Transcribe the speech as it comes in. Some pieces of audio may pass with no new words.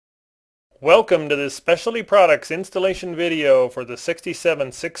Welcome to this Specialty Products installation video for the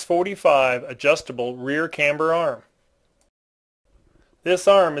 67645 adjustable rear camber arm. This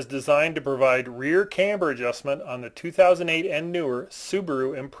arm is designed to provide rear camber adjustment on the 2008 and newer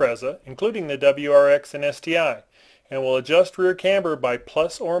Subaru Impreza, including the Wrx and STI, and will adjust rear camber by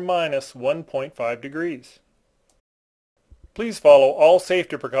plus or minus 1.5 degrees. Please follow all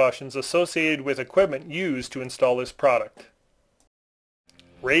safety precautions associated with equipment used to install this product.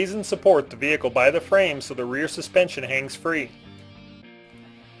 Raise and support the vehicle by the frame so the rear suspension hangs free.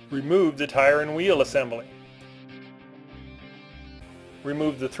 Remove the tire and wheel assembly.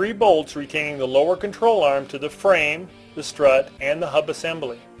 Remove the 3 bolts retaining the lower control arm to the frame, the strut, and the hub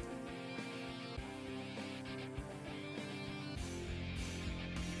assembly.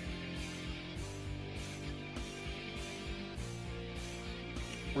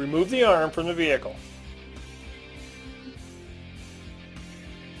 Remove the arm from the vehicle.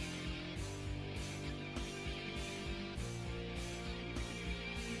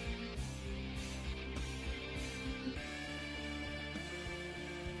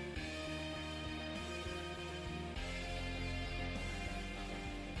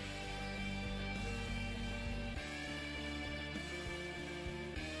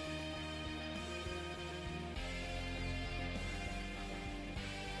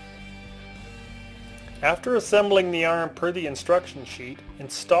 After assembling the arm per the instruction sheet,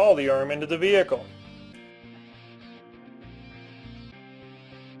 install the arm into the vehicle.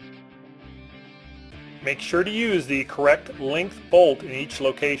 Make sure to use the correct length bolt in each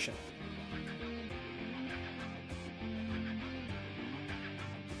location.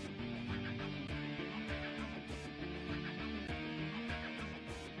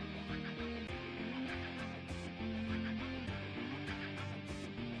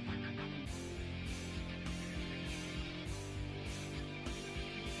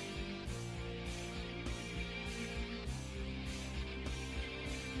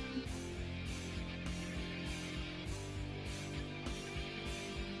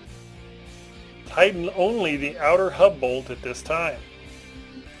 Tighten only the outer hub bolt at this time.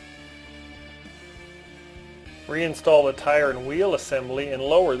 Reinstall the tire and wheel assembly and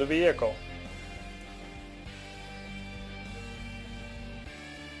lower the vehicle.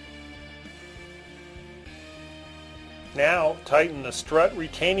 Now tighten the strut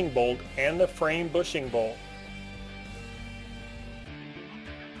retaining bolt and the frame bushing bolt.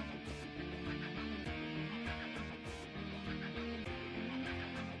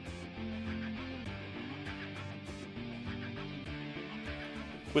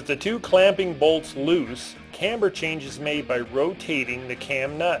 With the 2 clamping bolts loose, camber change is made by rotating the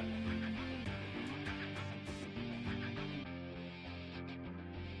cam nut.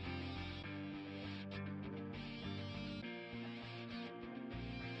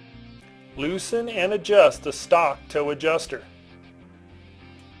 Loosen and adjust the stock toe adjuster.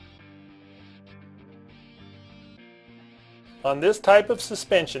 On this type of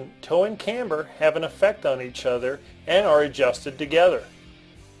suspension, toe and camber have an effect on each other and are adjusted together.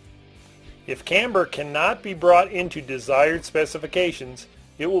 If camber cannot be brought into desired specifications,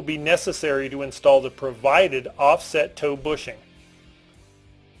 it will be necessary to install the provided offset toe bushing.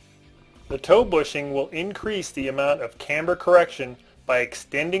 The toe bushing will increase the amount of camber correction by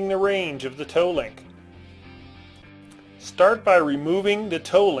extending the range of the toe link. Start by removing the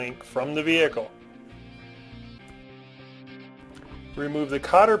toe link from the vehicle. Remove the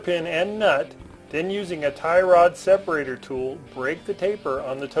cotter pin and nut, then using a tie rod separator tool, break the taper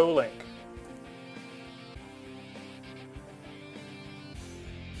on the toe link.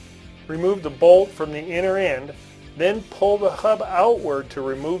 Remove the bolt from the inner end, then pull the hub outward to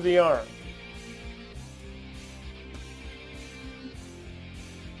remove the arm.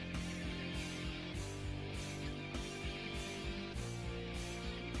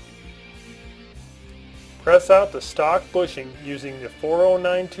 Press out the stock bushing using the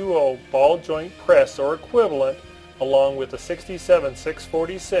 40920 ball joint press or equivalent, along with the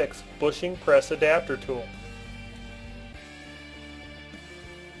 67646 bushing press adapter tool.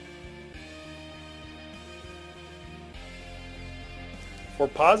 For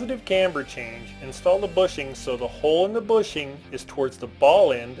positive camber change, install the bushing so the hole in the bushing is towards the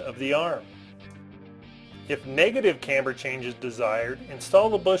ball end of the arm. If negative camber change is desired, install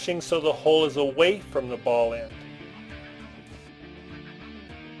the bushing so the hole is away from the ball end.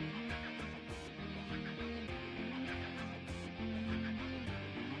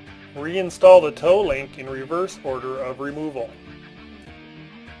 Reinstall the toe link in reverse order of removal.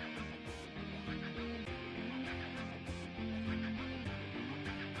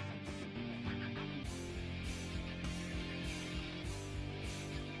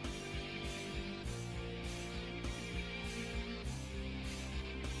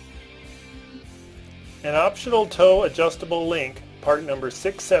 An optional tow adjustable link, part number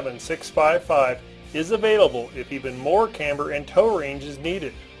 67655, is available if even more camber and tow range is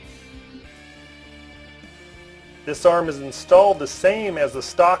needed. This arm is installed the same as the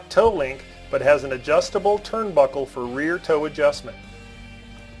stock tow link, but has an adjustable turnbuckle for rear tow adjustment.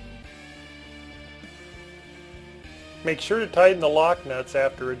 Make sure to tighten the lock nuts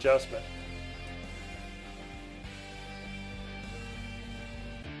after adjustment.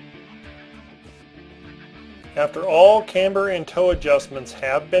 After all camber and tow adjustments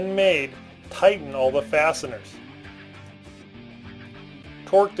have been made, tighten all the fasteners.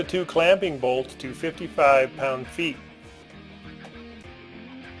 Torque the two clamping bolts to 55 pound-feet.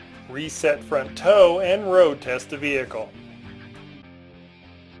 Reset front tow and road test the vehicle.